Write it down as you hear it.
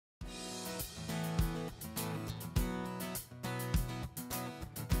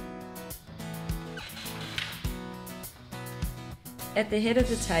At the head of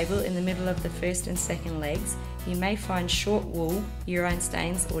the table, in the middle of the first and second legs, you may find short wool, urine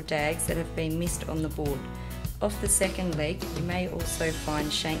stains or dags that have been missed on the board. Off the second leg, you may also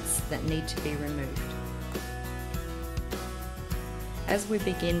find shanks that need to be removed. As we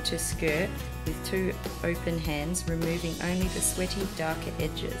begin to skirt with 2 open hands, removing only the sweaty, darker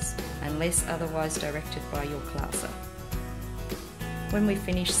edges, unless otherwise directed by your classer. When we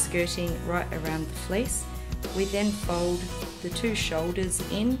finish skirting right around the fleece, we then fold the 2 shoulders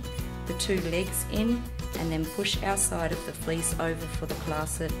in, the 2 legs in, and then push our side of the fleece over for the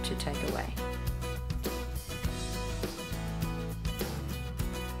classer to take away.